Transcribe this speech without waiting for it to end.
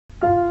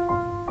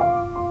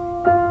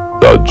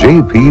The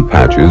J.P.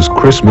 Patches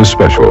Christmas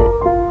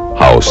Special,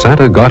 How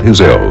Santa Got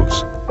His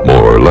Elves,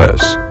 More or Less,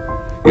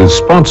 is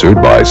sponsored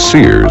by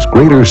Sears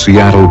Greater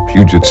Seattle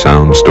Puget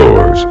Sound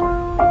Stores.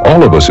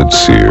 All of us at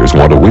Sears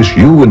want to wish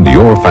you and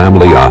your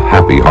family a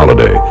happy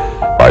holiday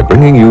by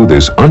bringing you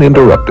this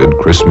uninterrupted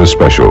Christmas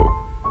special.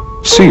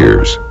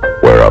 Sears,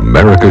 where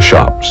America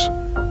shops.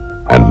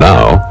 And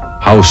now,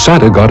 How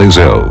Santa Got His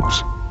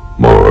Elves,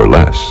 More or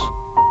Less.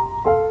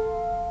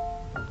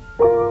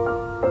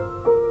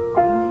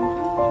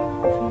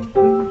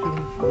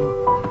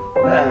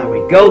 There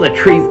we go, the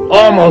tree's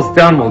almost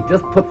done. We'll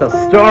just put the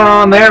star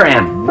on there,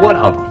 and what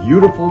a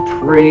beautiful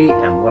tree,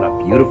 and what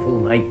a beautiful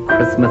night,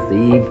 Christmas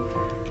Eve.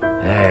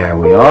 There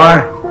we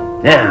are.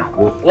 Now,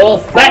 we're all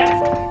set,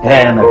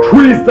 and the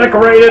tree's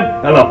decorated,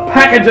 and the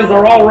packages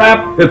are all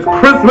wrapped. It's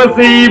Christmas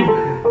Eve,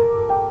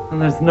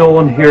 and there's no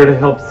one here to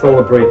help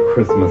celebrate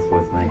Christmas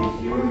with me.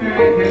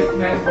 Merry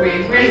Christmas,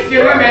 we wish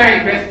you a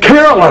Merry Christmas.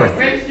 Carolers! We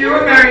wish you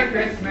a Merry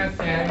Christmas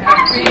and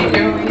Happy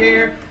New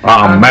Year.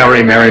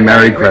 Merry, Merry,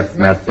 Merry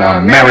Christmas.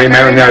 Merry,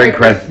 Merry, Merry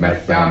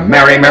Christmas.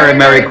 Merry, Merry,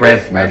 Merry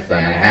Christmas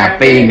and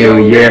Happy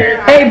New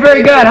Year. Hey,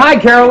 very good. Hi,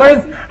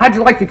 carolers. How'd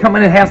you like to come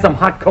in and have some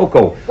hot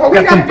cocoa? Well,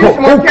 we got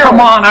some Oh, come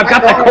on. I've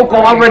got the cocoa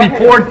already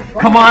poured.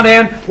 Come on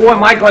in. Boy,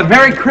 Michael,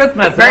 Merry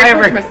Christmas.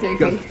 Merry Christmas,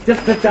 JP.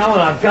 Just sit down.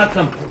 I've got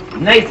some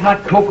nice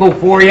hot cocoa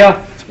for you.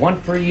 One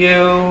for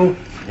you.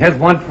 Here's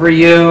one for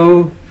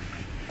you.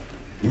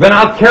 You've been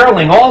out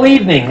caroling all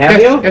evening, have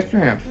you? Yes,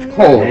 ma'am.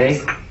 Cold. Okay.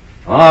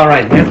 All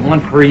right, here's one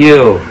for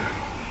you.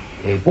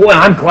 Hey, boy,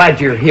 I'm glad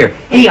you're here.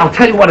 Hey, I'll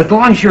tell you what, as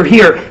long as you're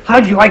here,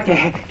 how'd you like to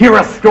hear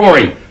a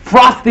story?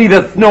 Frosty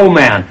the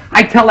Snowman.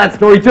 I tell that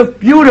story just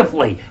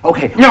beautifully.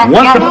 Okay. No.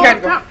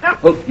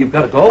 Oh, you've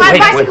got to go? My Wait,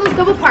 bicycle's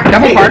double parked.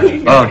 Double park.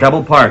 Oh,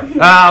 double park.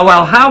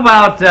 Well, how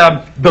about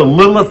the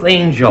Littlest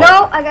Angel?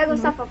 No, I gotta go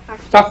stop up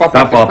park. Stop up.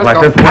 Stop off like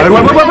this.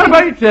 What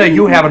about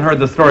you haven't heard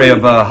the story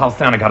of how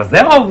Santa got his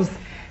elves?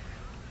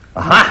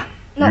 Aha!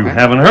 No. You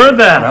haven't heard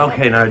that.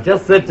 Okay, now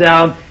just sit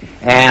down,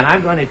 and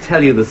I'm going to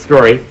tell you the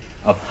story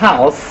of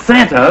how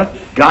Santa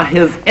got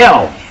his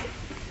elves.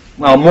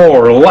 Well,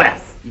 more or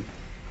less.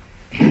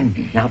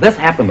 Now, this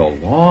happened a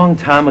long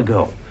time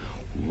ago.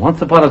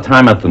 Once upon a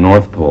time at the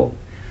North Pole,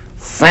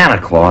 Santa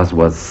Claus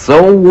was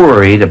so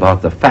worried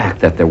about the fact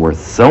that there were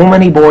so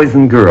many boys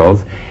and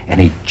girls, and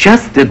he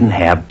just didn't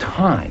have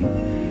time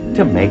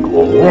to make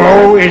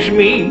Woe is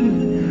me,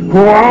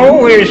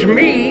 woe is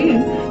me.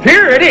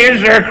 Here it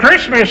is,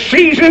 Christmas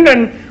season,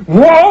 and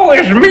woe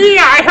is me.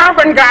 I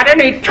haven't got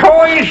any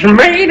toys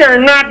made, or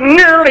not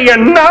nearly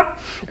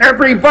enough.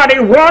 Everybody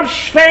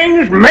wants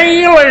things.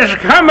 Mail is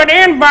coming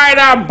in by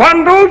the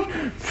bundles.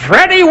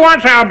 Freddie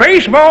wants a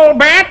baseball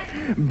bat.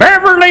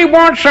 Beverly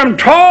wants some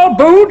tall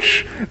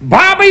boots.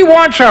 Bobby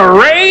wants a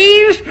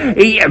raise.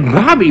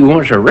 Bobby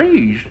wants a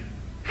raise.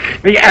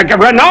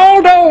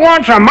 Ronaldo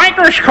wants a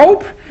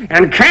microscope,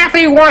 and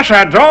Kathy wants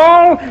a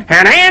doll,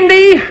 and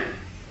Andy...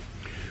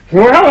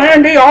 Well,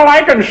 Andy, all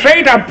I can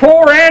say to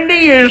poor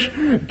Andy is,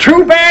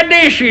 too bad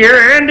this year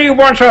Andy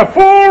wants a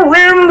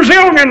full-rim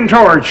Zillion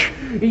torch.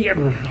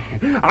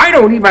 I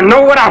don't even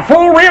know what a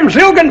full-rim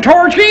Zillion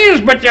torch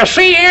is, but you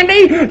see,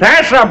 Andy,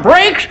 that's the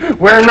brakes.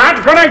 We're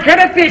not going to get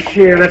it this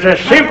year. It's as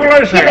simple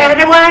as You that.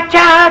 better watch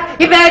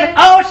out. You better...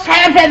 Oh,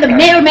 Santa, the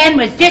mailman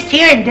was just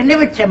here and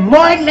delivered some more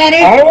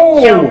letters.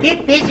 Oh. So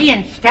get busy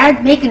and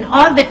start making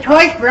all the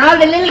toys for all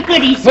the little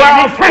goodies.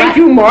 Well, Santa. thank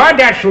you, Maud.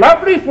 That's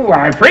lovely for.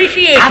 I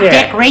appreciate I'll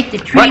that. decorate the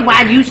tree But-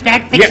 while you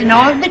start fixing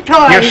all the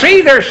toys. You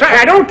see,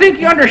 I don't think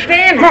you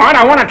understand, Maud.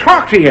 I want to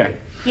talk to you.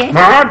 Yes?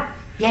 Maud?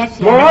 Yes,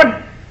 sir.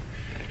 Maud?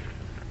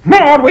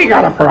 Maud, we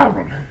got a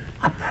problem.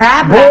 A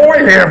problem?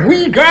 Boy, have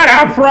we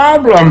got a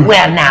problem.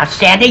 Well, now,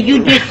 Santa,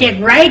 you just sit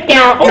right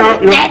down. No,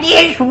 no. That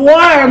is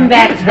warm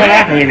back there.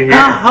 Andy.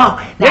 Now,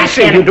 Listen,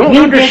 Santa, you don't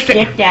just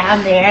understand. sit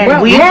down there, and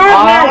Well, we've Mom,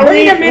 now,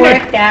 wait a always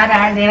minute. worked out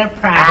our little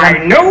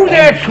problem. I know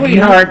that,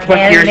 sweetheart, but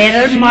Tell you're...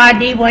 little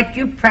Maudie what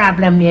your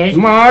problem is,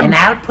 Maud? and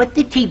I'll put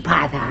the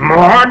teapot on.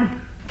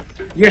 Maud,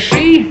 you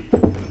see,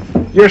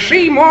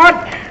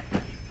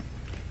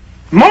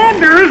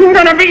 Maud, there isn't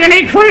going to be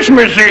any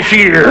Christmas this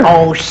year.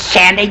 Oh,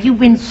 Santa, you've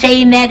been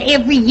saying that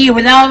every year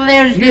with all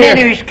those Yeah.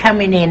 letters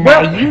coming in.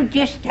 Well- Now, you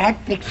just start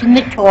fixing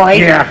the toys,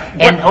 Yeah,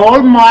 and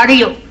old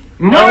Marty will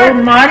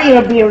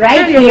be right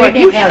Tell you here what, to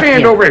you help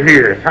stand you. over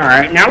here. All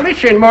right, now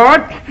listen,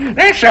 Maud,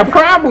 that's a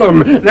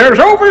problem. There's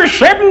over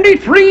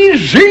 73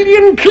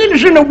 zillion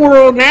kids in the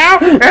world now,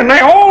 and they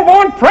all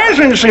want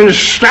presents and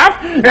stuff,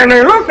 and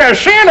they look at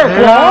Santa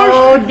Claus,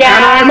 Slow and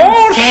down, I'm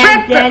all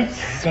set Santa. to...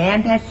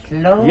 Santa,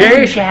 slow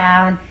Yes.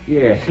 down.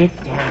 Yes.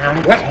 Sit down,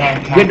 What?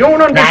 Santa. You don't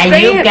Now,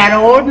 understand? you've got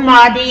old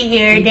Marty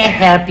here to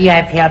help you.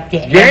 I've helped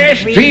you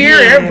Yes, every dear,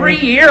 year. every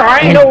year, I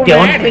And know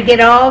don't that. forget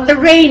all the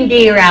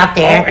reindeer out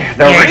there. Oh, the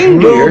There's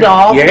reindeer?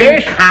 Rudolph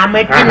Yes. and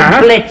Comet Uh-huh.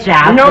 and Blitz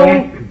out No,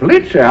 there.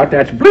 Blitz out,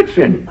 that's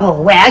blitzing.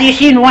 Oh, well, you've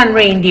seen one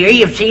reindeer.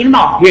 You've seen them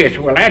all. Yes,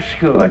 well, that's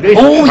good. Oh, Are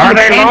you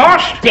they can't-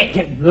 lost?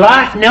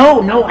 Lost?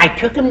 No, I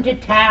took them to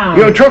town.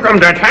 You took them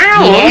to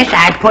town? Yes,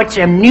 I put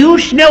some new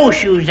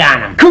snowshoes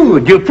on them.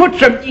 Good, you put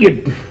some...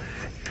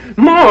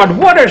 Maud,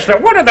 what do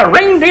the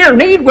reindeer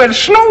need with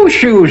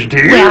snowshoes,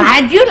 dear? Well,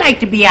 how'd you like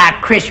to be out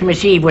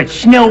Christmas Eve with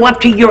snow up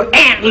to your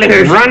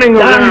antlers? Running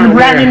around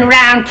running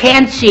around,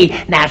 can't see.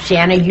 Now,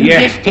 Santa, you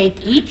just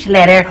take each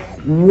letter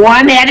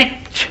one at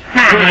a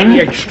time.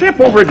 You step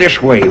over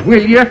this way,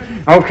 will you?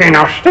 Okay,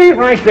 now stay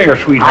right there,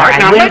 sweetheart. All right,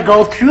 now we'll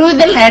go through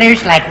the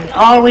letters like we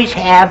always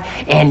have,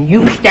 and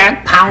you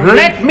start pounding.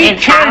 Let me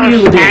tell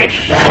you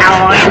this.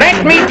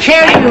 Let me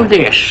tell you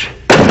this.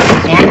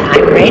 Santa,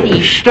 I'm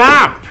ready.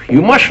 Stop.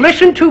 You must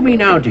listen to me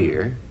now,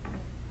 dear.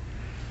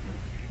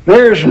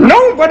 There's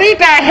nobody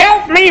to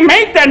help me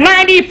make the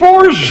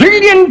 94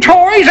 zillion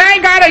toys I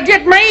gotta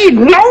get made.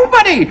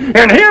 Nobody.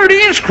 And here it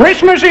is,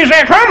 Christmas is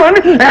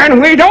a-coming,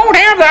 and we don't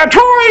have the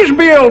toys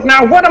built.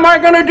 Now, what am I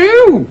gonna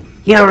do?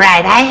 You're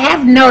right. I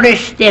have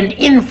noticed an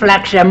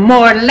influx of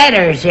more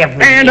letters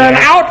every And year. an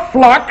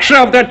outflux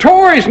of the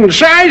toys and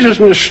sizes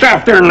and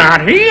stuff. They're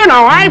not here. You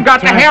know, I've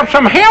got to have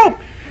some help.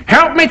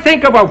 Help me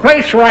think of a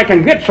place where I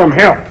can get some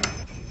help.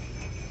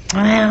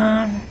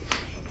 Well,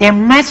 there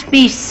must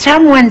be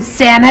someone,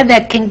 Santa,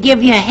 that can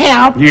give you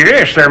help.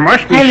 Yes, there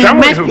must be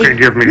someone who can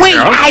give me Wait,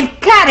 help. I've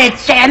got it,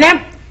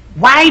 Santa.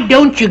 Why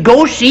don't you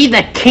go see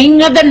the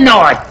King of the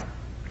North?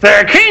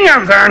 The King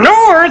of the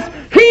North?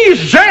 He's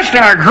just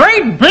a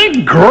great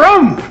big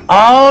grump.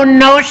 Oh,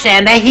 no,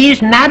 Santa,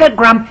 he's not a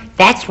grump.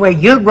 That's where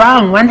you're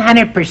wrong,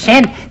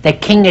 100%. The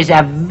king is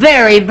a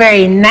very,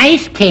 very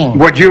nice king.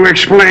 Would you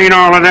explain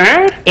all of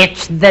that?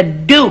 It's the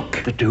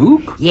Duke. The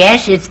Duke?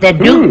 Yes, it's the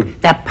Duke,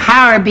 the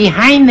power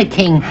behind the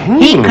king.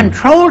 He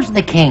controls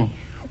the king.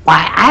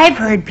 Why, I've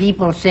heard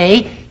people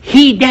say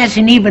he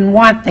doesn't even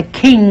want the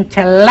king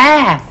to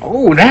laugh.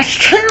 Oh, that's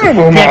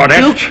terrible, Ma.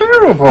 That's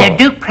terrible. The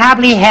Duke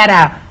probably had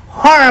a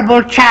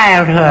horrible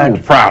childhood.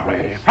 Oh,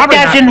 probably.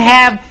 Doesn't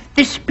have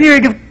the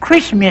spirit of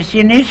Christmas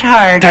in his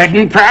heart.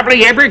 Didn't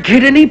probably ever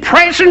get any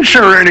presents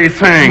or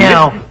anything.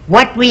 No,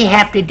 what we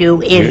have to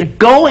do is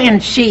go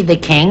and see the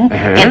king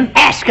and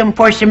ask him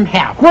for some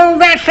help. Well,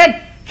 that's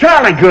a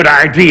jolly good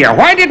idea.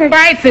 Why didn't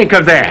I think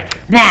of that?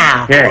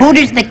 Now, who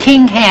does the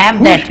king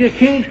have that... Who's the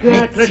king's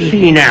got? Let's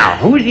see now.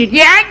 Who's it?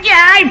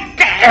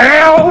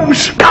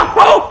 Elves!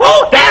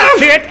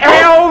 That's it,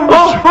 elves!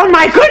 Oh,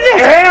 my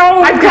goodness!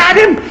 Elves! I've got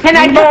him, and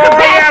I took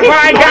a have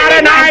I got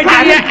an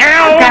idea,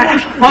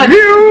 elves!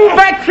 You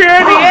betcha,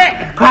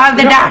 idiot! Call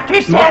the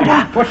doctor,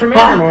 Santa. What's the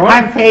matter, Mom?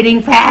 I'm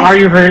fading fast. Are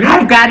you fading?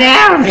 I've got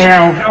elves.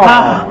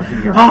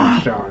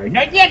 Elves. Sorry.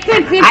 I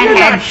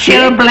had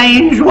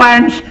chilblains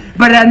once,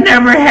 but I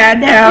never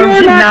had elves.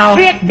 You're not Now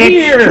sick, it's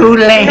dear. too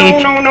late.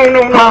 No.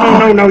 You're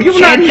not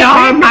Send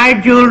all sick. my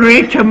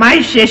jewelry to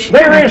my sister.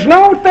 There is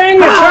no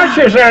thing as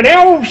such as an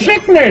elf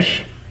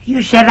sickness.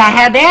 You said I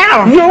had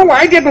elves. No,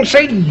 I didn't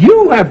say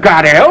you have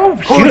got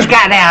elves. Who's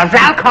got elves?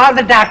 I'll call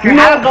the doctor.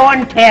 No. I'll go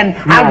and tend.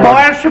 I'll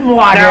boil some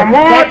water. Now,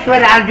 Maud, That's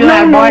what I'll do.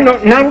 No.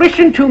 Now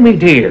listen to me,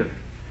 dear.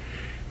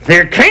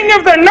 The King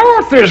of the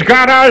North has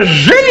got a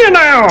zillion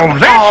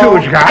elves. That's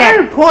who's got that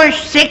it. poor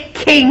sick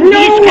king. He's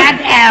got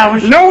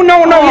elves. No.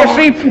 You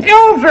see,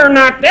 elves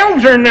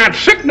are not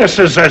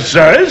sicknesses as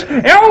such.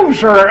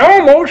 Elves are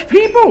almost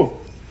people.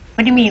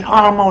 What do you mean,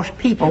 almost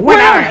people? What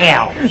are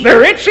elves?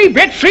 They're itsy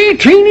bitsy,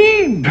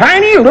 teeny,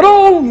 tiny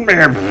little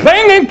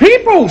thing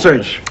peoples.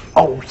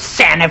 Oh,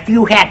 Santa, if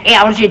you had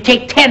elves, you'd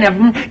take 10 of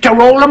them to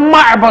roll a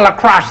marble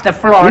across the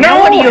floor. Now,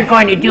 what are you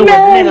going to do with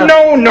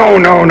little... No.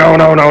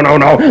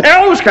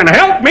 Elves can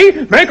help me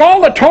make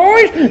all the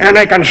toys, and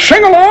they can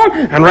sing along,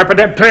 and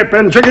rap-a-dip-tip,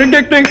 and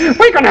zing-a-ding-ding.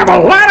 We can have a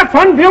lot of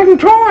fun building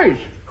toys.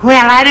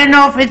 Well, I don't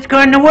know if it's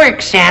going to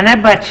work, Santa,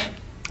 but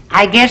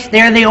I guess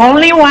they're the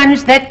only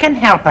ones that can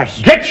help us.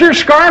 Get your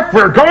scarf.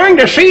 We're going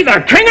to see the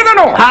King of the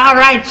North. All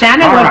right,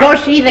 Santa, All we'll right.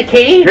 go see the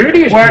king. Here it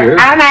is, We're dear.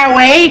 on our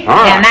way, All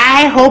right. and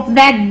I hope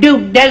that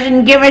Duke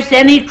doesn't give us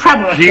any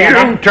trouble, You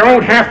Santa.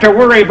 don't have to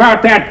worry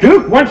about that,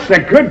 Duke. Once the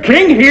good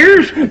king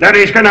hears that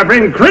he's going to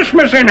bring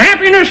Christmas and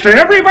happiness to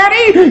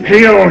everybody,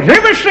 he'll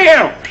give us the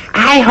elves.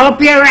 I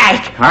hope you're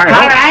right. I All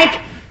hope-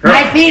 right.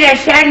 My feet are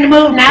starting to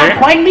move now. Okay.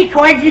 Point me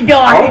towards the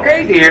door.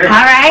 Okay, dear. All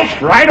right.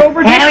 Right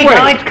over There this we way.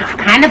 go. It's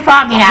kind of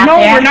foggy out No,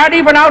 there. we're not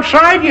even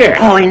outside yet.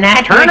 Oh, in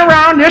that Turn way.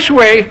 around this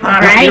way. All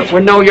right.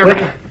 We'll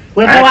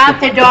We'll go out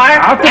the door,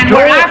 Out the and door.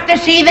 we're off to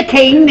see the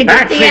king to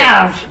get That's the it.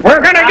 elves. We're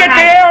going to All get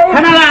right. the elves.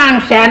 Come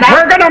along, Santa.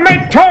 We're going to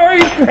make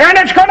toys, and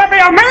it's going to be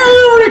a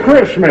Merry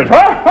Christmas.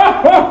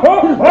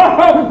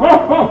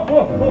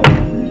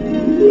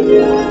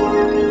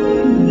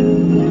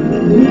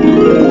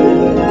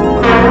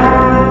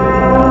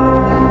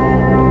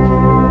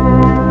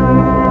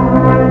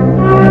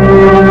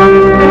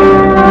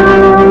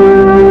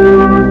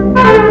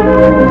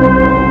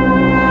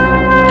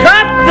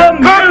 Cut the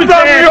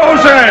music! All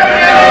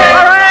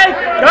right,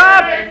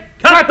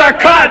 cut.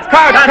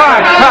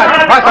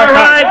 All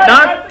right,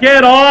 knock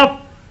it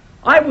off.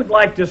 I would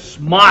like to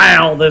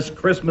smile this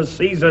Christmas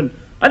season.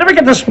 I never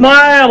get to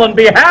smile and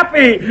be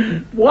happy.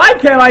 Why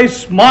can't I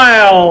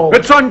smile?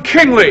 It's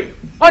unkingly,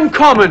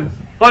 uncommon,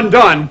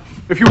 undone.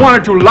 If you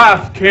wanted to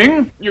laugh,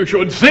 King, you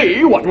should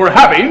see what we're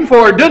having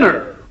for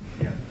dinner.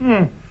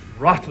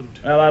 rotten.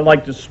 Well, I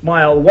like to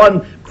smile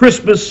one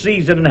Christmas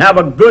season and have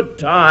a good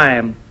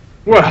time.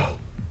 Well,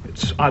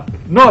 it's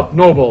not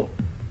noble.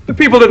 The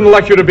people didn't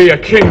elect you to be a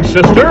king,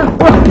 sister.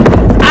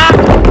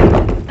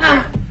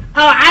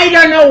 I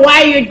don't know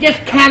why you just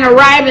can't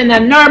arrive in the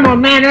normal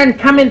manner and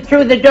come in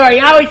through the door.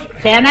 You always,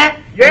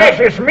 Santa? Yes,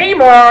 it's me,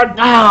 Maud. Oh.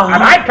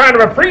 And I'd kind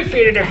of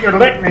appreciate it if you'd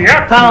let me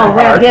up. Oh,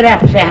 well, get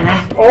up,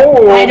 Santa.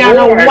 Oh, I don't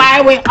know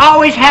why we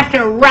always have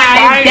to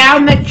ride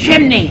down the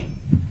chimney.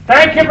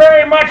 Thank you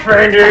very much,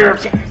 reindeer.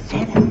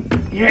 Santa.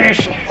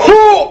 Yes. Who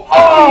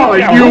are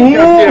you?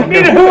 I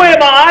mean, who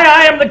am I?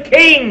 I am the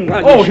king.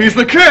 Oh, he's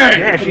the king.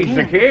 Yes, he's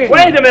the king.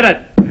 Wait a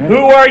minute. Who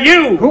are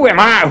you? Who am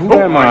I? Who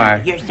am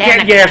I? You're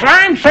Santa Yes,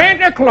 I'm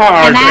Santa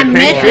Claus. And I'm the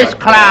king. Mrs.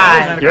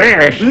 Claus.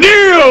 Yes.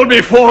 Kneel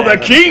before the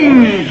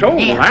king. So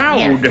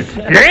loud. Yes.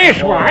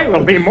 Yes, well, I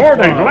will be more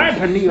than glad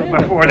to kneel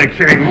before the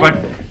king, but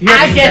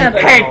I'll just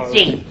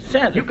curtsy.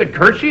 you could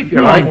curtsy if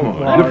you like.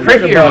 You're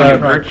pretty on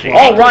curtsy.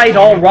 All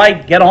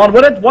right. Get on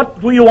with it. What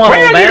do you want,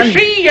 old Well, man?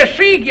 you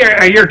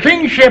see, your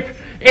kingship,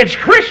 it's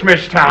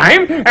Christmas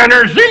time, and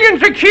there's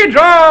zillions of kids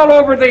all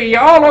over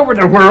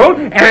the world,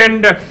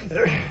 and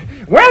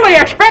well, they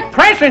expect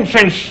presents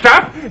and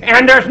stuff,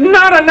 and there's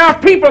not enough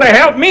people to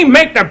help me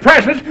make the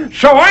presents,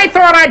 so I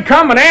thought I'd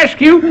come and ask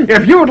you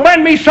if you would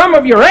lend me some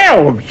of your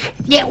elves.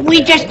 Yeah,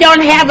 we just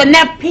don't have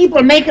enough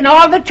people making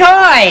all the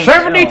toys.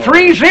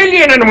 73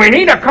 zillion, and we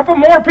need a couple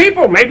more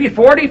people, maybe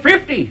 40,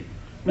 50.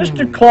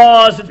 Mr.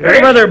 Claus, it's been a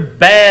rather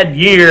bad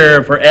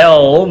year for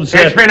elves.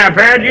 It's been a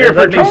bad year for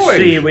Let me toys.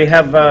 see. We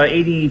have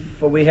 80.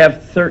 We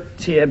have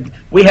 13.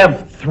 We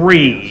have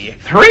 3.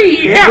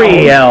 3 elves?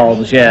 3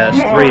 elves. Yes,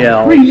 3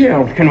 elves. 3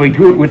 elves. Can we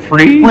do it with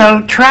 3?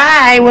 We'll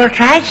try,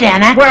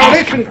 Santa. Well,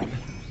 Ask- listen.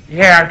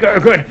 Yeah,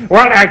 good.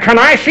 Well, can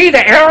I see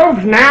the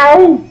elves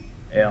now?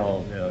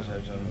 Elves. Yes.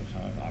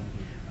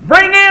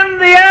 Bring in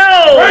the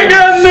elves. Bring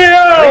in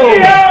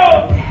the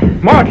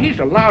elves. Maud, he's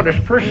the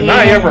loudest person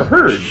I ever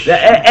heard.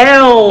 The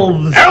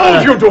elves.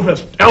 Elves, you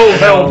doofus.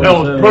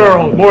 Elves,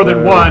 plural, more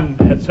than one,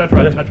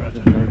 etc., etc.,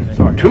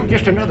 etc. 2,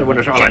 just another one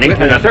is all I need.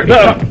 And a third.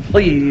 No,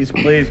 please.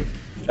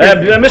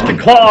 Mr.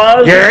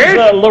 Claus.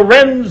 Yes?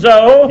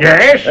 Lorenzo.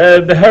 Yes?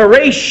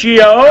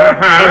 Horatio.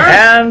 Uh-huh.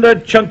 And the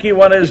chunky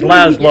one is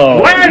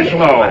Laszlo.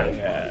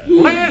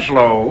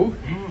 Laszlo?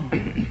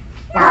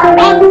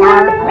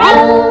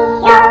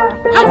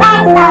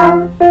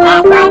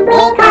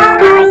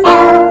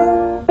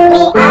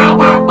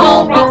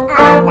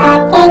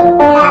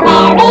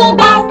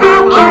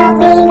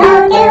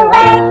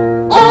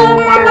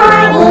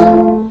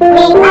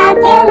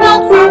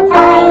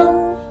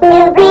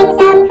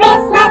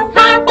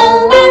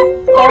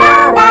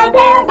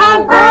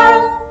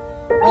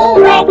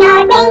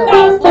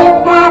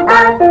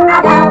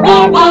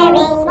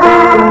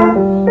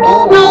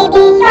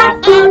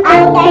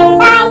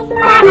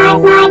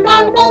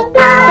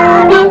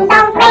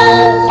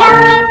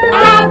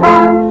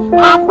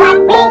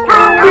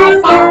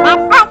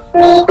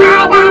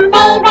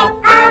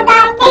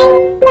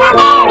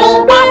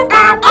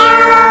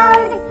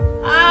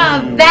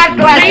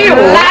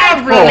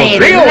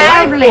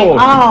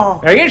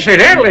 Oh.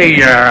 Incidentally,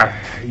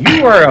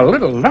 you are a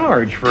little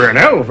large for an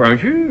elf,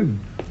 aren't you?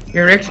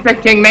 You're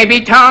expecting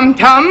maybe Tom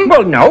Tum?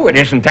 Well, no, it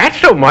isn't that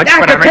so much, I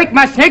but could take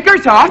my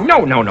sneakers off.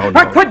 No.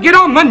 I could get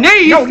on my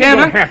knees, No, you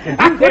Santa. don't have to do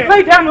I could that.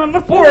 lay down on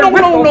the floor. No.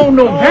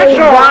 That's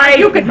all right.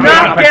 You can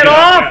not get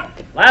off.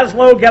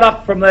 Laszlo, get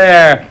up from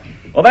there.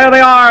 Well, there they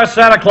are,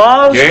 Santa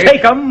Claus. Yes?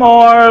 Take them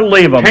or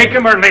leave them. Take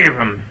them or leave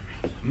them.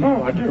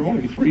 No, there are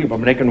only 3 of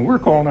them. They can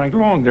work all night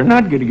long. They're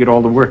not going to get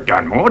all the work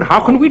done, Maud.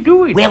 How can we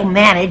do it? We'll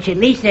manage. At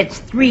least it's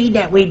 3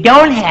 that we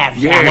don't have,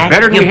 Santa. Yeah,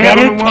 better you we have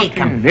better them take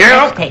them.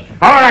 Yeah. Let's take them.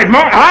 All right,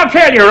 Maud, I'll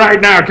tell you right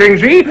now,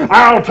 Kingsy.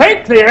 I'll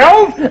take the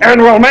elves,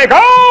 and we'll make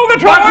all the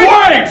toys. But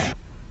wait!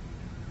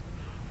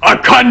 A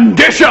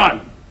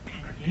condition!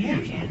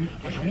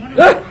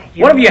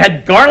 What have you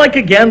had garlic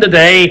again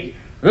today?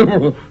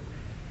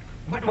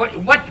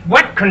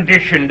 What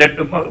condition?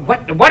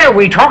 What are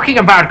we talking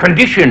about,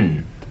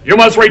 condition? You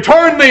must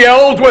return the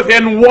elves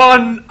within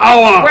 1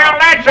 hour. Well,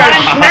 that's a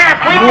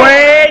snap.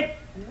 Wait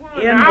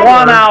in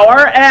 1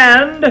 hour,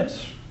 and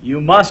you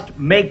must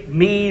make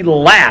me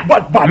laugh.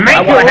 But I make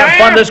you want to have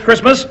fun laugh? this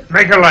Christmas.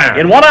 Make a laugh.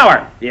 In 1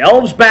 hour, the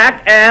elves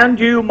back, and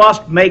you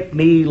must make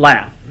me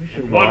laugh.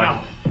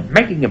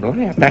 Making them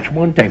laugh, that's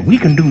one thing. We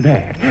can do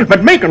that.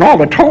 But making all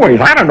the toys,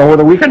 I don't know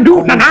whether we can do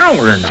it in an hour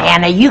or not.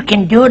 Santa, you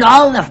can do it.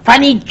 All the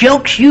funny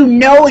jokes you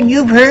know and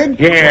you've heard.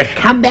 Yes.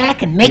 Come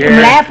back and make them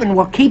Yes. laugh, and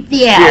we'll keep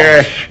the elves.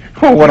 Yes.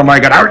 Oh, what am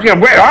I going to argue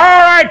with? All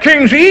right,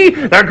 Kingsy,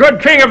 the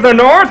good king of the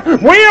north,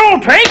 we'll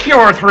take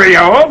your 3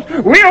 elves,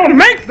 we'll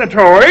make the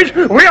toys,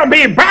 we'll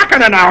be back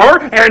in an hour,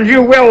 and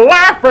you will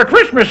laugh for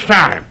Christmas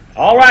time.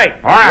 All right.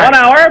 All right. 1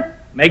 hour.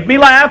 Make me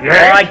laugh,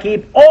 Yes. or I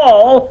keep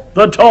all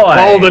the toys.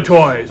 All the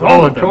toys,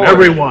 all of them, toys.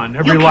 every one,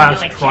 every You can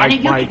last do it, Santa.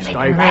 trike, You bite, can stipe.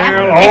 make them laugh.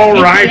 Well,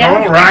 Let's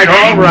all take right.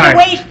 the elves.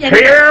 Wasted.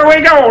 Here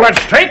we go.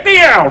 Let's take the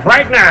elves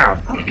right now.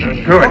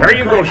 Good. Here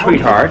you go,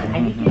 sweetheart.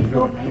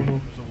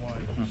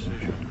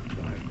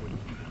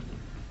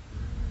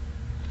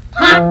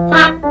 Tap,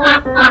 tap,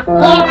 tap, tap,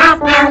 hear us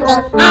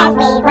pounding as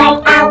we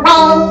work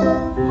away.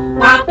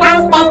 The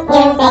constant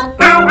music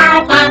of our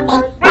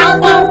tapping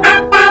brightens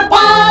up the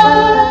day.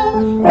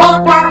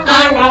 Little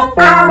hammers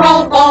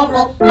always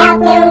busy help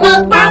to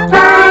make the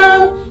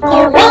toys, to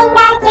bring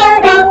the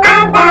children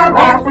of the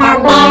world some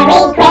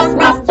Merry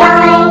Christmas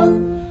joys.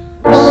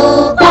 We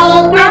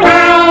take our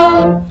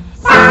time,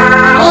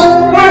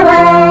 sawing the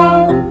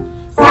wood,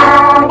 so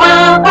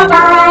that the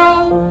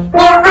toys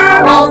will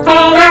always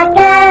turn out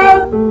good.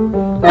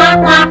 Tap,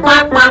 tap,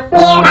 tap, tap,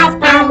 hear us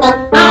pounding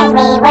as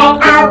we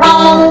work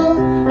away.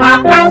 The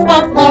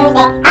constant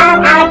music of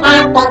our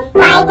tapping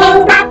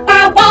brightens up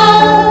the day.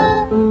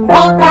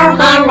 Little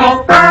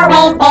hammers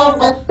always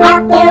busy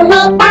help to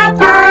make the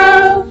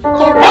toys,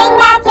 to bring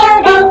the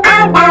children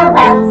of the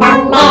world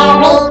some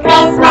Merry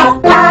Christmas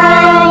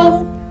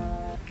joys.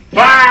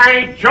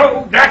 By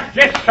Jove, that's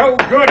just so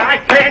good, I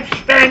can't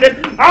stand it.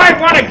 I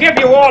want to give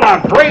you all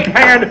a great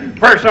hand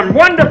for some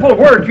wonderful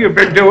work you've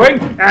been doing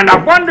and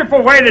a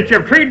wonderful way that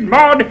you've treated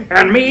Maud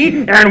and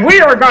me, and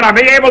we are going to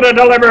be able to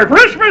deliver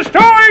Christmas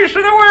toys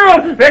to the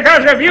world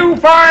because of you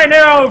fine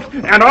elves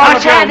and all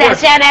of your work.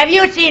 Santa, have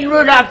you seen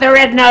Rudolph the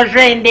Red-Nosed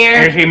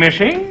Reindeer? Is he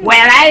missing?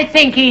 Well, I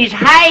think he's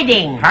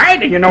hiding.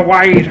 Hiding? You know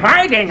why he's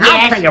hiding? Yes.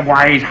 I'll tell you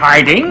why he's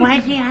hiding. Why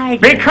is he hiding?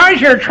 Because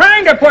you're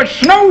trying to put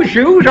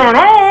snowshoes on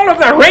all of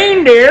the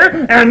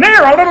reindeer, and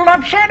they're a little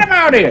upset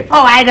about it.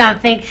 Oh, I don't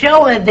think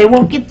so. They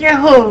won't get their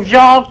hooves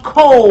all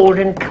cold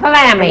and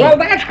clammy. Well,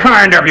 that's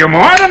kind of you,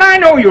 Maud, and I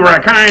know you're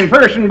a kind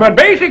person, but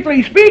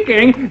basically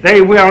speaking,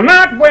 they will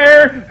not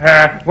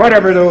wear,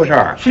 whatever those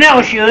are.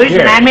 Snowshoes,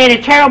 Yes. and I made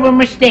a terrible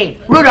mistake.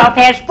 Rudolph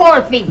has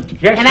 4 feet,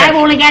 Yes, and sir. I've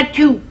only got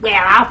 2. Well,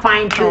 I'll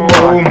find 2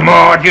 Oh, more.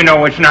 Maud, you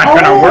know it's not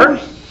going to work.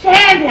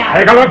 Santa!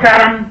 Take a look at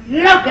them.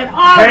 Look at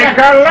all Take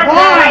the a look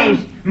at toys!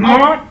 them.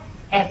 Maud,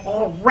 And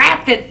all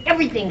wrapped in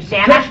everything,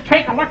 Santa. just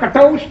take a look at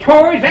those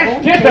toys.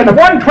 That's just in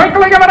one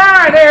twinkling of an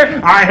eye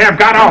there. I have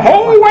got a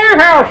whole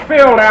warehouse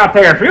filled out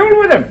there, filled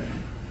with them.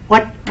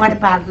 What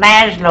about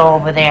Laszlo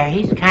over there?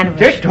 He's kind of a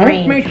Just don't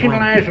strange mention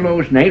one.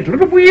 Laszlo's name. It's a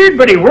little weird,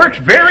 but he works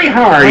very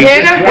hard.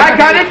 Santa,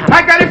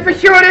 I got it for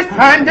sure this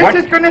time. What?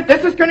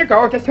 This is gonna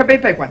go. This will be a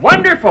big one.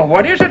 Wonderful.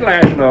 What is it,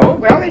 Laszlo?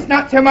 Well, it's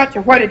not so much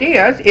of what it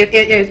is. It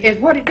is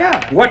what it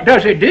does. What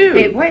does it do?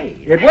 It weighs.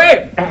 It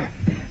weighs.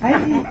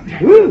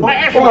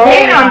 Laszlo.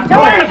 Yeah, I'm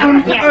sorry.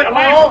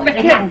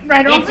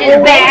 It's his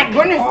back.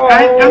 Goodness, Oh,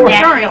 I'm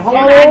yeah, sorry. hold I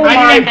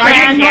on.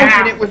 didn't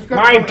know it was good.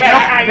 My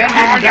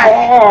back.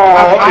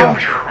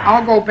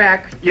 I'll go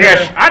back.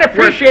 Yes, I'd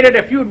appreciate it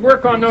if you'd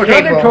work on those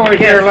other toys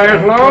there,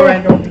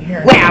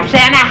 Laszlo. Well,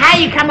 Santa, how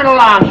you coming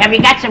along? Have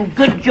you got some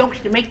good jokes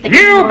to make the You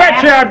king laugh?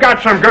 betcha I've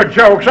got some good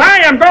jokes. I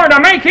am going to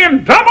make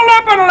him double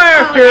up in Oh,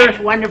 laughter. that's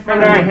wonderful.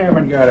 But I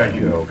haven't got a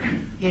joke.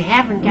 You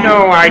haven't got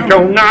No, it? I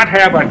do not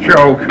have a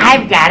joke.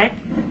 I've got it.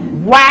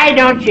 Why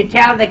don't you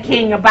tell the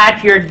king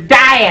about your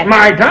diet?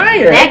 My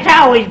diet? That's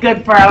always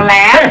good for a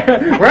laugh.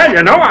 Well,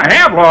 you know, I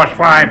have lost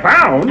 5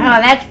 pounds. Oh,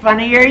 that's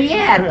funnier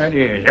yet. That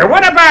is.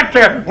 What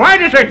about, why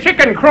does a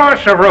chicken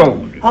cross the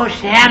road? Oh,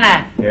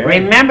 Santa, Yeah?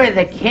 remember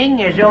the king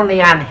is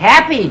only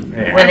unhappy.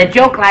 Yeah. With a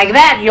joke like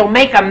that, you'll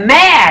make him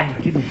mad.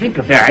 I didn't think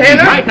of that. He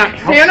might not-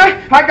 Santa,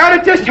 I got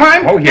it this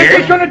time. Oh, yes?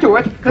 This is gonna do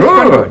it. This is Good.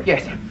 gonna do it.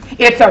 Yes.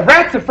 It's a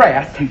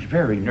ratsabrass. He's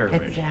very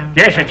nervous. It's,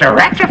 Yes, it's a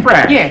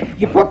ratsabrass. Yeah,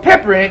 you put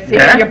pepper in it, see,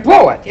 Yeah? and you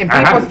blow it in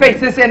Uh-huh. people's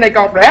faces, and they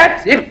go,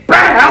 rats, it's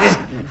brass.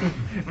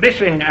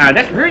 Listen,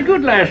 that's very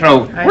good,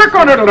 Laszlo. Work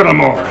on it a little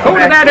more. Go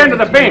to that end of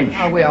the bench.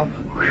 I will.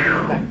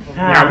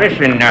 Now,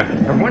 listen,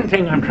 the one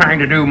thing I'm trying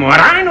to do, Maud,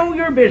 I know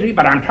you're busy,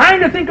 but I'm trying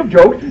to think of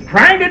jokes,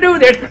 trying to do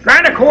this,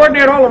 trying to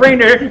coordinate all the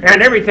reindeer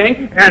and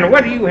everything, and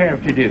what do you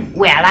have to do?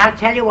 Well, I'll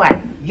tell you what.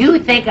 You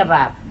think of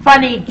a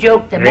funny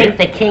joke to Yeah? make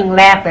the king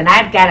laugh, and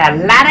I've got a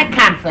lot of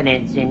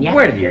confidence in you.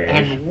 Well, yes.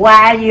 And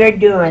while you're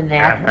doing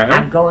that, Uh-huh.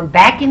 I'm going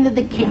back into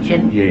the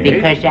kitchen Yes.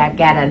 because I've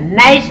got a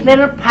nice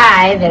little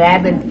pie that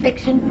I've been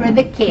fixing for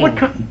the king.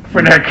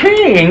 For the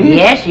king?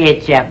 Yes,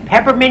 it's a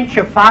peppermint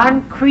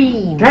chiffon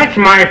cream. That's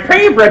my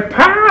favorite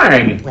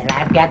pie. Well,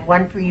 I've got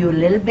one for you a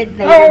little bit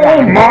later Oh,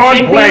 on. Maud,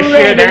 Should be bless you,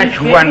 ready, that's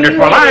should be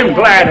wonderful. I'm ready.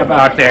 glad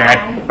about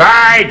that.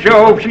 By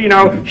Jove, you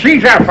know,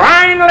 she's a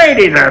fine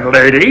lady, that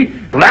lady.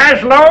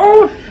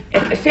 Laszlo,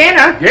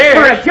 Santa, Yes.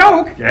 for a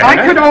joke, Yeah? I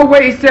could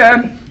always,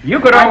 you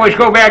could always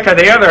go back to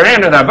the other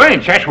end of the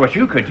bench. That's what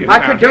you could do. I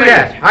could do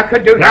that. I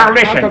could do that. Now I'll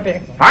go listen,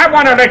 back. I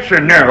want to let you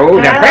know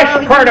the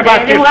best part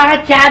about this.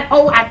 Watch out.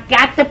 Oh, I've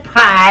got the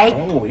pie.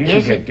 Oh, Is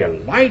isn't it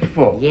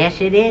delightful? Yes,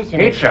 it is.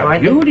 And It's a for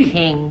beauty. the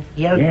king.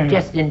 He'll Yeah.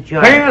 just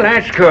enjoy Well, it.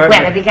 that's good.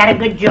 Well, have you got a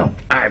good joke?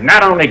 I've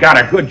not only got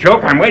a good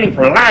joke, I'm waiting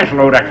for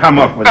Laszlo to come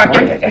up with one.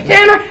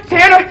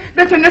 Santa,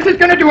 listen, this is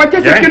going to do it.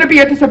 This Yeah? is going to be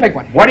it. This is a big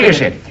one. What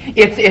is it?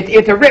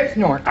 It's a rip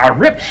snort. A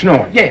rip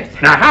snort. Yes.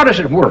 Now, how does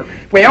it work?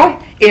 Well,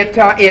 it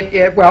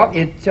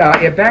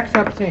backs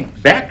up things.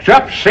 Backs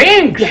up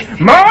sinks.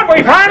 Maud,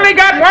 we finally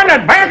got one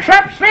that backs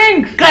up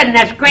sinks.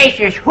 Goodness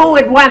gracious, who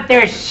would want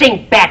their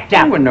sink backed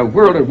up? Who in the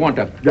world would want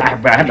to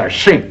have their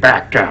sink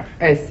backed up?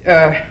 As,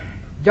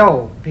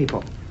 dough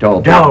people.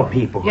 Dull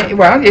people. Yeah,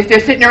 well, if they're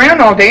sitting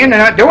around all day and they're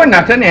not doing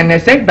nothing and their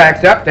sink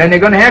backs up, then they're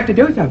going to have to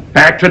do something.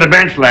 Back to the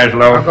bench,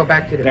 Laszlo. I'll go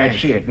back to the bench.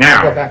 That's it. I'll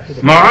Now, go back to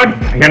the Maud,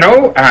 you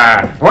know,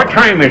 what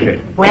time is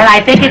it? Well, I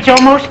think it's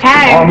almost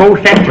time.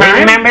 Almost that time?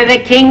 Remember, the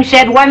king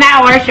said 1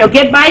 hour, so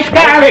get my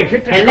scarf. Okay,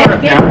 get the And let's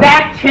scarf get now.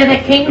 back to the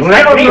king's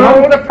Let me bedroom.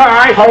 hold the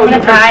pie. Hold the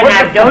you can pie. put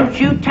Now, the- don't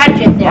you touch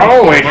it there.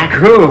 Oh, Santa. it's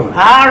good.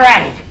 All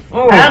right.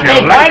 Oh,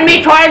 Okay, delightful. point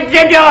me towards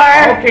the door.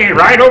 Okay,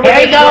 right over Here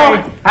this you go.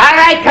 way. All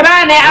right, come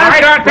on now.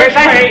 Right out this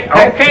We're way.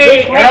 back.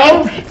 Okay, This way.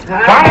 elves.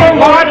 Follow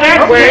Maud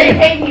that way.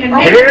 Okay, you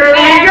make Here it we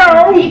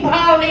fast. go. Keep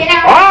all the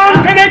elves. On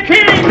to the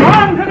king!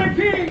 On to the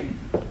king!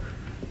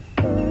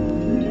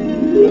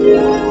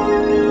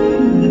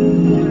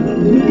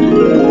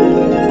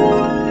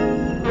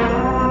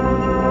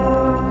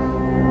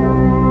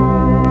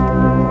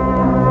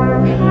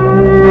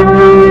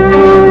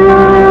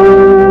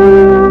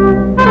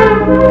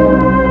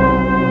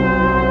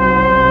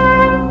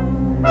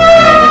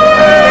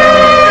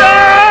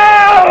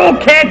 Oh,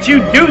 can't you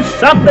do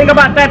something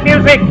about that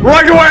music?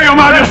 Right away, Your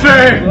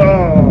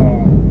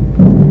Majesty!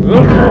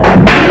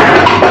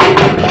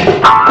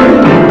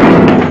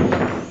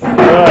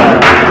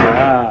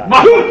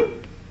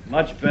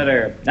 Much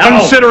better. Now,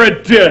 Consider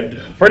it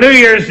did. for New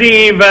Year's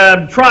Eve,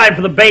 try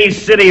for the Bay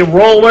City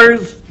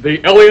Rollers.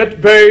 The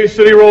Elliott Bay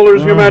City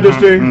Rollers, Your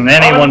Majesty.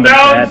 Anyone but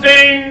that.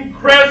 Announcing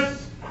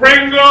Chris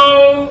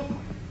Kringle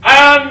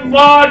and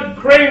Maud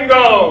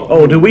Kringle.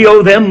 Oh, do we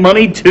owe them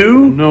money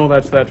too? No,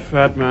 that's that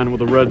fat man with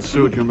the red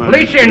suit, Your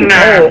Majesty. Listen,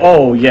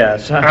 Oh,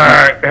 yes.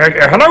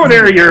 hello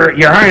there,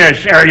 Your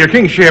Highness, Your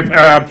Kingship.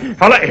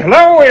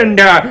 Hello, and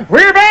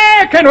we're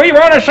back, and we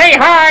want to say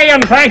hi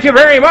and thank you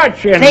very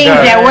much. And, Things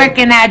are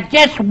working out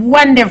just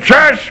wonderful.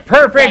 Just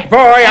perfect, boy.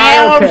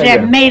 I'll Elves tell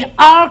have you. made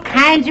all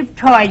kinds of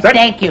toys.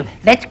 Thank you.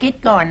 Let's get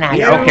going now.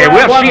 Yeah, okay,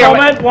 we'll one see how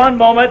moment, one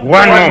moment.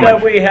 One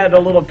moment. We had a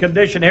little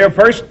condition here.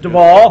 First of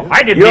all,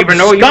 I didn't even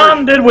know you were-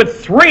 absconded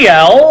with 3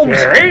 elves.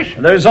 Yes?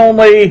 There's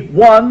only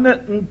 1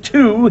 and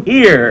 2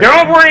 here.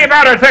 Don't worry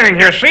about a thing.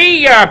 You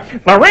see,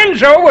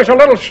 Lorenzo was a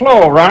little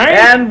slow, right?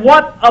 And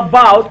what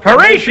about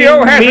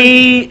Horatio making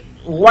me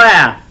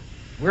laugh?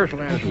 Where's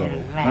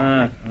Laszlo?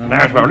 Right.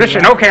 Laszlo,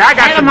 listen, okay, I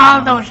got Tell them some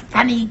all those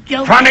funny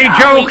jokes. funny you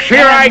jokes. always Here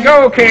tell I them.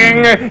 go,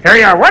 King. Here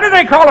you are. What do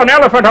they call an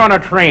elephant on a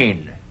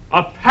train?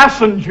 A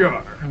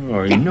passenger.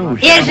 Oh, he knows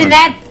Isn't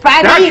that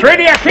funny? That's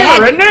really a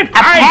killer, isn't it? A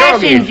I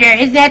dog you.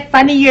 passenger. Isn't that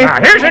funny?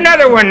 Here's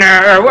another one.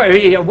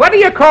 What do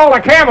you call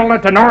a camel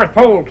at the North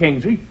Pole,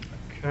 Kingsley?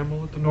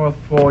 Camel at the North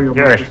Pole, Your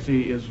Yes.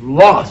 Majesty, is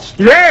lost.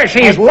 Yes,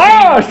 he's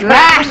lost.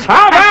 Lost.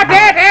 How about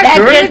that? That's That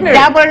good, just isn't it?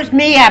 doubles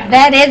me up.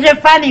 That is a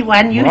funny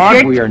one. You Maud,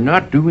 sure we are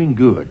not doing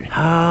good.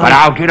 Oh. But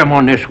I'll get him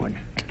on this one.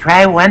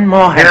 try one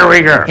more. Here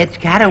we go. It's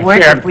got to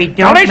work Yeah. if we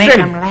Now don't make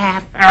listen. them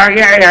laugh.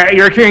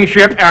 Your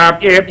kingship,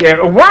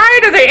 why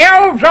do the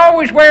elves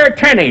always wear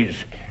tennies?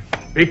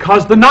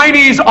 Because the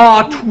 90s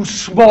are too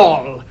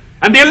small,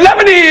 and the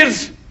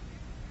 11s,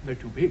 they're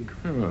too big.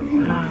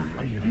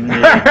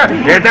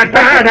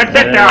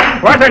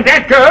 Wasn't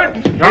that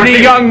good? Any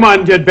young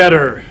man did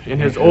better in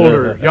his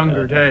older,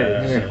 younger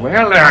days.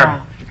 Well,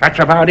 that's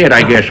about it,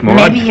 I guess, Maud.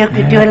 Maybe you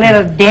could do a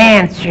little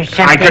dance or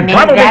something. could Maybe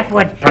probably- that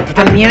would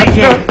amuse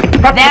you.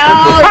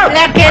 Oh,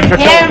 look at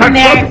him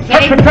there,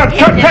 Kate. Isn't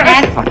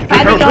that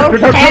funny old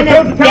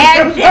Santa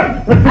dancing?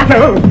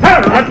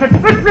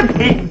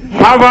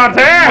 How about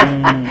that?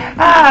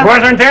 Oh,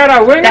 Wasn't that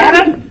a winner?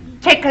 that'll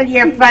tickle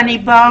your funny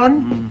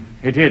bone.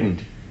 It didn't.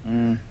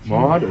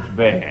 Maud, it's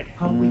bad.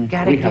 Oh, we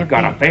gotta We give have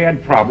got a him.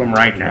 bad problem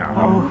right now.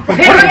 Oh,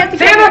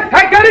 Santa,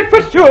 I got it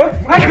for sure.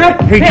 I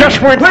got He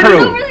just went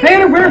through.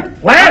 Santa, where?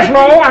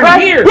 Laszlo, I'm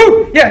here.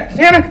 Woo! Yeah,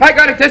 Santa, I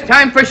got it this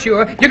time for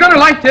sure. You're gonna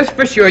like this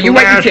for sure. You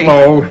wait and see.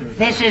 Laszlo,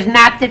 this is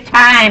not the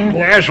time.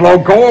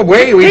 Laszlo, go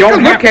away. We Take a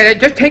don't look have... at it.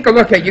 Just take a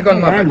look at it. You're gonna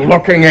love I'm it.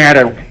 looking at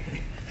it.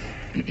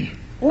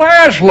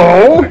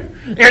 Laszlo,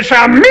 it's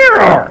a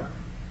mirror.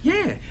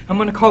 Yeah, I'm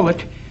gonna call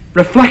it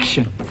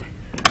reflection.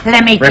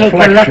 Let me take a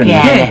look Reflection.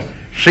 at it.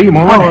 See,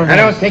 Maud? I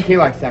don't think he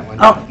likes that one.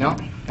 Oh. No.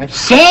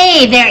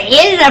 Say, there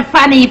is a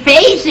funny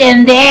face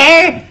in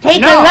there.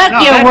 Take a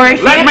look, your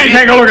worship. Let me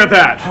take a look at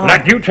that.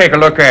 Let you take a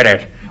look at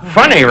it.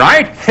 Funny,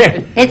 right?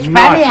 It's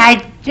funny,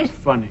 I just...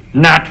 Funny.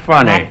 Not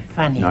funny. Not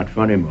funny. Not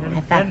funny, I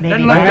Maud. thought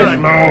maybe... look good.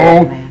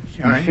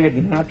 Laszlo, I said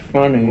not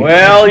funny.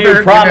 Well, you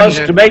You're promised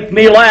gonna- to make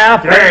me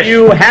laugh, Yes. and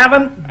you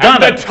haven't done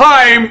And the it.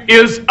 time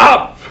is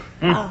up.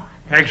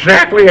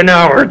 Exactly an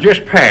hour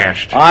just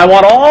passed. I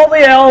want all the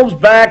elves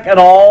back and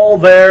all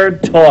their All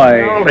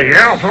toys. the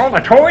elves, all the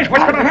toys,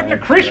 what's going to happen to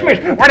Christmas?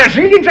 Why, the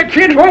zillions of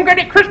kids won't get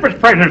any Christmas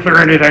presents or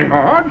anything,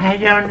 Maud. I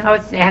don't know,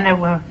 Santa.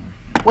 Well,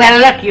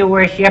 look, your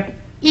worship,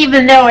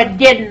 even though it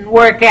didn't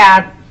work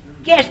out,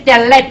 just to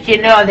let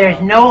you know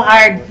there's no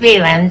hard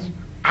feelings,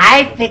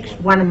 I fixed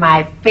one of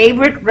my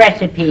favorite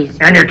recipes.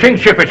 And your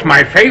kingship, it's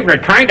my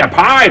favorite kind of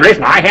pie.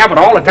 Listen, I have it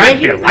all the time.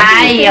 You'll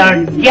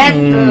just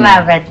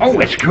love it. Oh,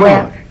 it's good.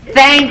 Well,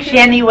 thanks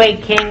anyway,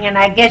 King, and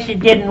I guess it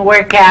didn't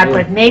work out,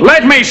 but maybe...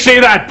 Let me see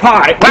that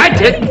pie.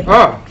 That's it.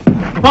 Oh.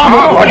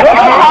 Oh,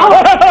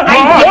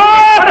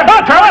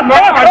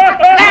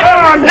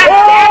 on!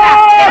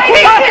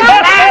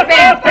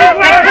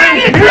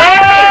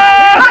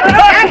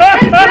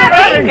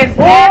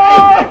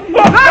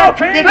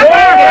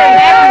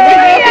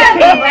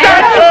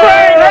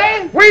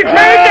 We've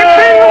made the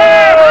king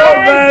laugh!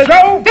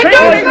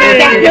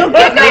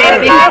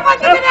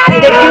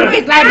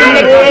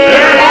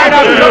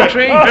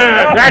 So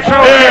that's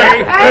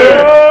okay.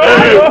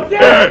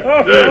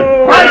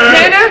 What,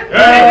 Santa?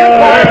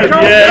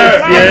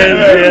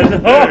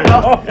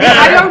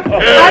 I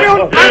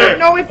don't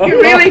know if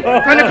you're really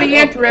going to be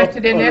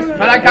interested in this,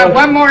 but I got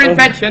one more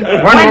invention.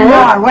 One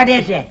more. What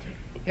is it?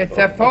 It's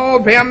a full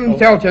rim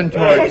Zildjian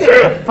torch.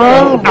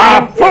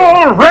 A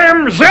full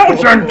rim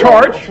Zildjian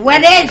torch?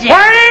 What is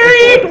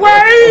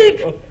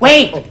it?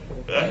 Wait!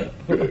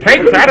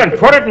 Take that and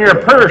put it in your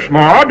purse,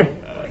 Maud.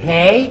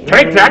 Okay.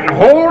 Take that and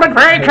hold it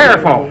very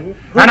careful.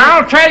 And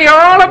I'll tell you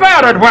all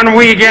about it when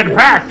we get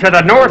back to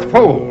the North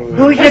Pole.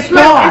 Who's it for?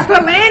 It's for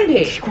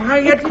Landy.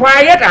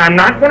 Quiet. I'm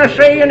not going to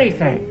say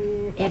anything.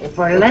 It's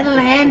for little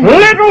Andy.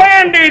 Little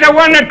Andy, the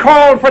one that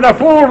called for the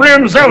full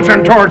rim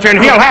Zildjian torch, and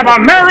he'll have a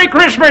Merry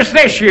Christmas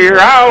this year,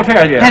 I'll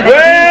tell you.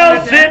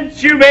 Well,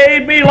 since you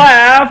made me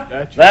laugh,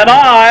 then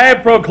I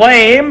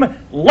proclaim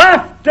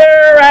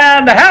laughter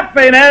and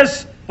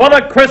happiness for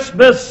the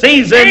Christmas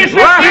season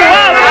throughout the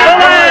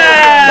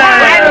land.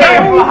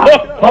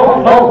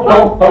 Ho, ho,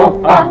 ho,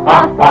 ho, ha,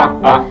 ha, ha,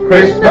 ha.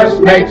 Christmas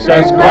makes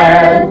us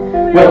glad.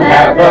 We'll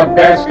have the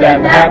best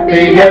and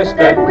happiest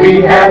that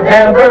we have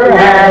ever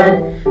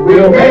had.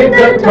 We'll make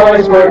the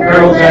toys for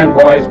girls and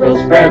boys. We'll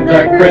spread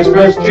the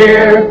Christmas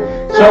cheer.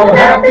 So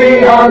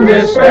happy on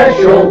this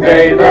special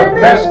day, the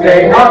best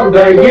day of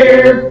the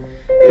year.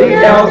 The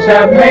elves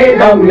have made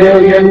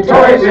 1,000,000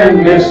 toys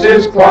and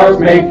Mrs. Claus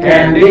made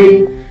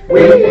candy.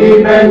 We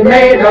even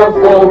made a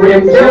full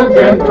rim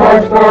Zildjian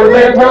torch for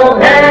little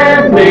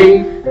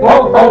Andy.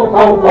 Ho, ho,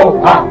 ho, ho,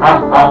 ha, ha,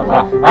 ha,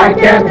 ha. I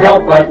can't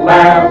help but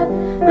laugh.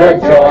 The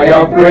joy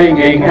of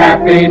bringing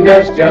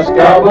happiness just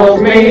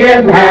doubles me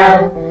in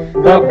half.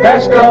 The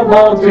best of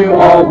all to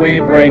all we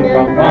bring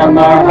from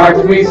our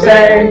hearts we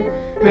say.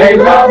 May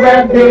love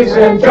and peace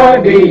and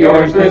joy be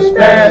yours this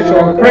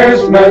special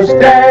Christmas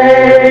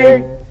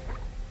day.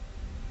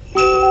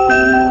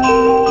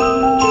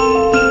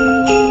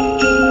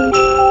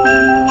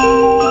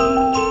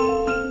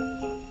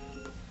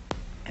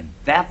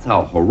 That's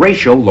how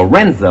Horatio,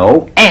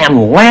 Lorenzo, and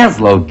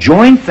Laszlo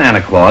joined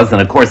Santa Claus,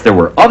 and of course there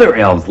were other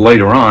elves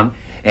later on,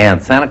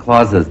 and Santa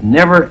Claus has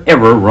never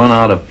ever run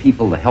out of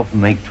people to help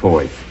him make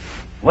toys.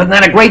 Wasn't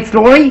that a great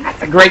story?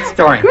 That's a great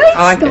story. Great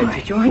I like story. that.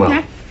 Did you like Well,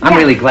 that? I'm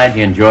really glad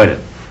you enjoyed it.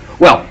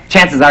 Well,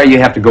 chances are you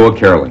have to go with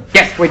caroling.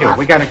 Yes, we do.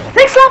 We got to go.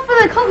 Thanks a lot for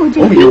the call,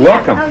 JP. Oh, you're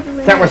welcome.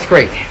 That was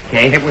great.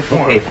 Okay. It was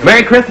warm. Okay.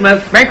 Merry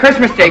Christmas. Merry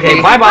Christmas, JP.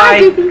 Okay, bye-bye.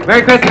 Bye, JP.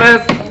 Merry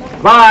Christmas.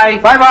 Bye.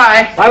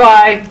 Bye-bye.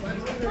 Bye-bye.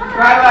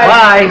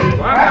 Bye-bye.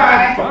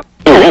 Bye.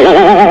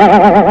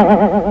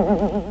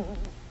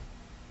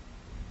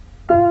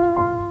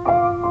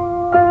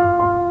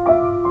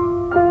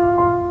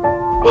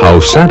 How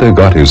Santa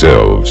Got His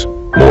Elves,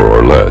 more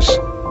or less,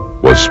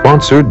 was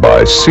sponsored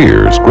by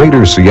Sears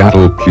Greater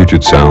Seattle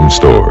Puget Sound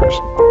Stores.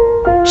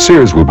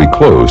 Sears will be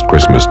closed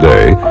Christmas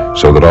Day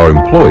so that our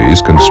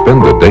employees can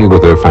spend the day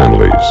with their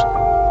families.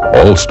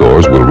 All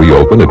stores will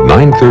reopen at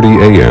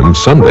 9:30 a.m.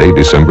 Sunday,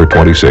 December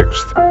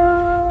 26th.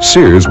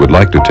 Sears would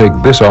like to take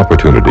this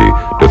opportunity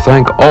to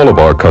thank all of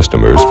our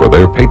customers for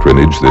their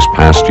patronage this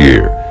past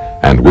year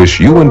and wish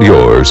you and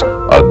yours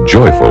a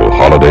joyful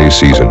holiday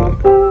season.